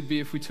city would be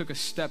if we took a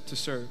step to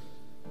serve?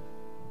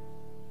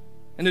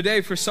 And today,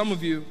 for some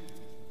of you,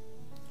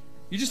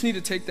 you just need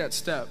to take that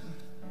step.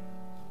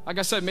 Like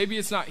I said, maybe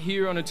it's not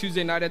here on a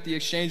Tuesday night at the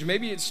Exchange.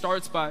 Maybe it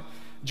starts by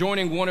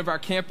joining one of our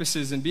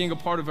campuses and being a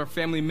part of our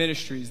family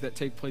ministries that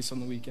take place on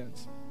the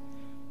weekends.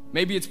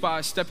 Maybe it's by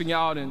stepping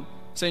out and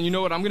saying, you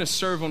know what, I'm going to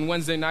serve on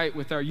Wednesday night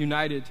with our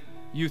United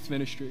Youth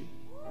Ministry.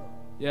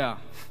 Yeah,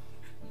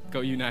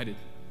 go United.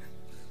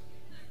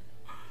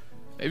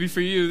 Maybe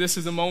for you, this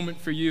is a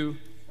moment for you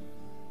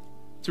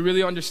to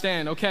really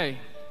understand, okay,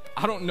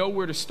 I don't know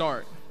where to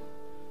start.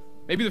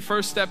 Maybe the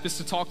first step is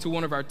to talk to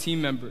one of our team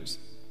members.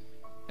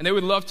 And they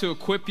would love to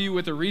equip you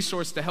with a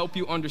resource to help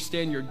you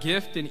understand your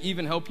gift and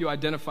even help you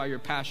identify your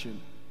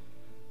passion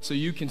so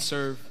you can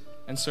serve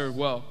and serve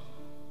well.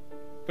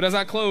 But as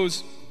I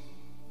close,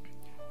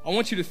 I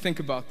want you to think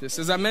about this.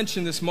 As I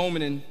mentioned this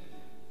moment in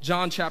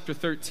John chapter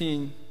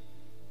 13,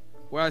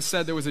 where I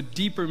said there was a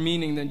deeper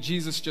meaning than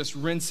Jesus just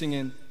rinsing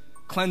and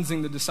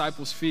cleansing the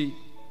disciples' feet.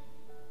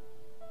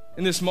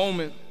 In this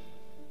moment,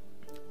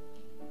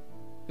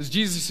 as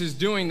Jesus is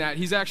doing that,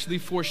 he's actually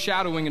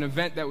foreshadowing an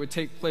event that would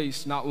take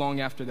place not long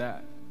after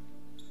that.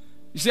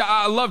 You see,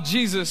 I love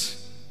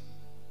Jesus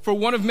for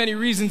one of many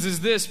reasons is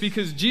this,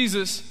 because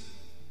Jesus,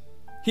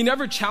 he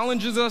never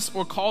challenges us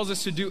or calls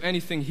us to do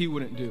anything he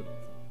wouldn't do.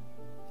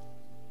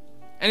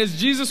 And as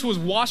Jesus was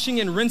washing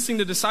and rinsing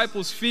the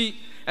disciples' feet,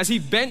 as he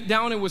bent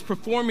down and was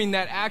performing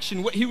that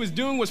action, what he was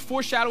doing was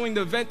foreshadowing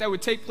the event that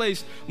would take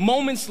place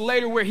moments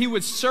later, where he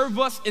would serve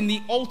us in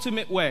the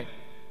ultimate way.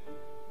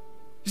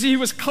 You see, he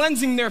was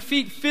cleansing their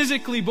feet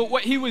physically, but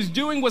what he was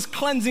doing was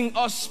cleansing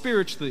us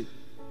spiritually.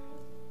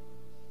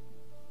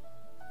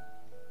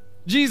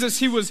 Jesus,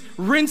 he was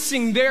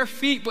rinsing their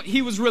feet, but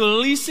he was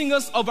releasing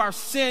us of our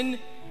sin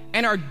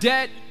and our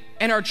debt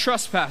and our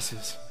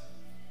trespasses.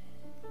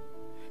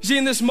 See,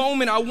 in this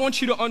moment, I want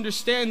you to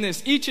understand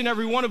this. Each and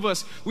every one of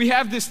us, we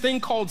have this thing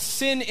called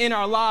sin in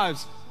our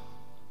lives.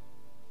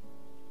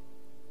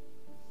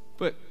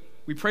 But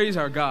we praise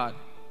our God.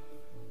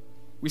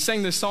 We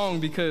sang this song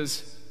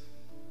because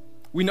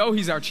we know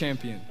he's our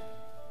champion,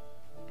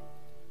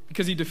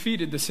 because he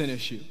defeated the sin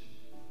issue.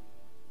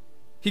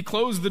 He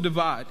closed the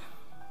divide.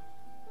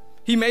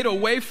 He made a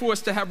way for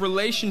us to have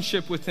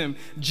relationship with him.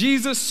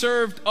 Jesus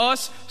served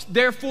us,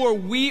 therefore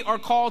we are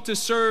called to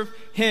serve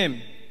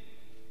him.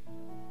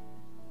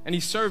 And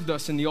he served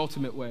us in the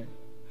ultimate way.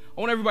 I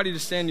want everybody to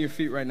stand to your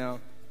feet right now.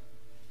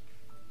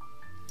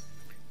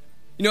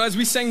 You know, as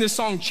we sang this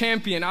song,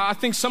 Champion, I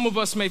think some of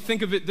us may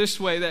think of it this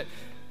way,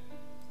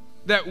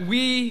 that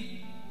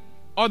we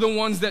are the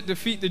ones that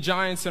defeat the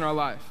giants in our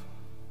life.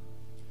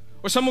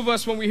 Or some of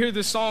us, when we hear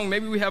this song,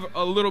 maybe we have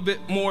a little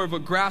bit more of a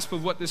grasp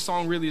of what this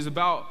song really is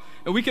about.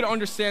 And we can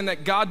understand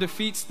that God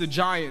defeats the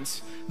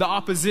giants, the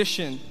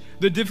opposition,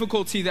 the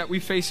difficulty that we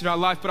face in our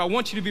life. But I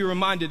want you to be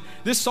reminded,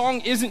 this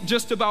song isn't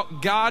just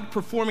about God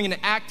performing an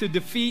act to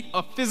defeat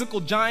a physical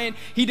giant.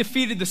 He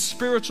defeated the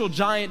spiritual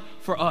giant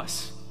for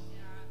us.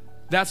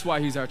 That's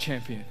why he's our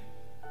champion.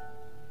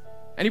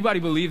 Anybody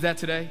believe that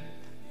today?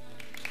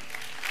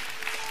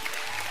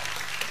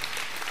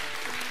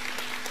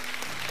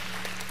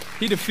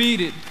 He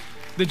defeated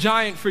the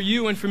giant for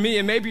you and for me.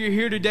 And maybe you're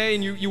here today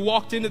and you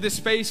walked into this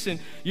space and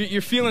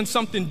you're feeling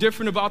something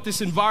different about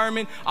this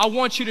environment. I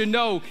want you to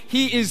know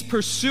he is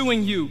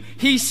pursuing you.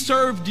 He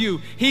served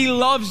you. He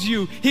loves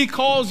you. He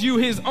calls you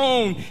his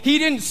own. He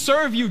didn't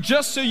serve you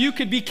just so you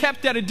could be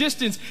kept at a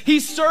distance.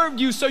 He served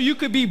you so you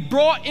could be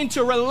brought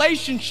into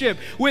relationship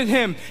with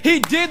him. He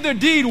did the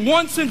deed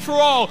once and for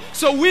all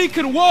so we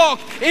could walk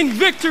in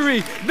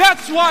victory.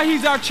 That's why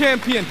he's our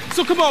champion.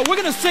 So come on, we're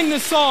going to sing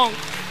this song.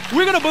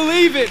 We're going to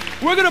believe it.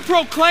 We're going to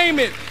proclaim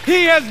it.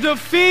 He has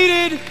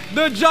defeated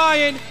the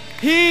giant.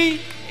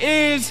 He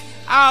is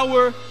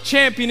our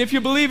champion. If you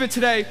believe it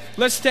today,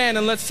 let's stand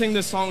and let's sing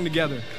this song together.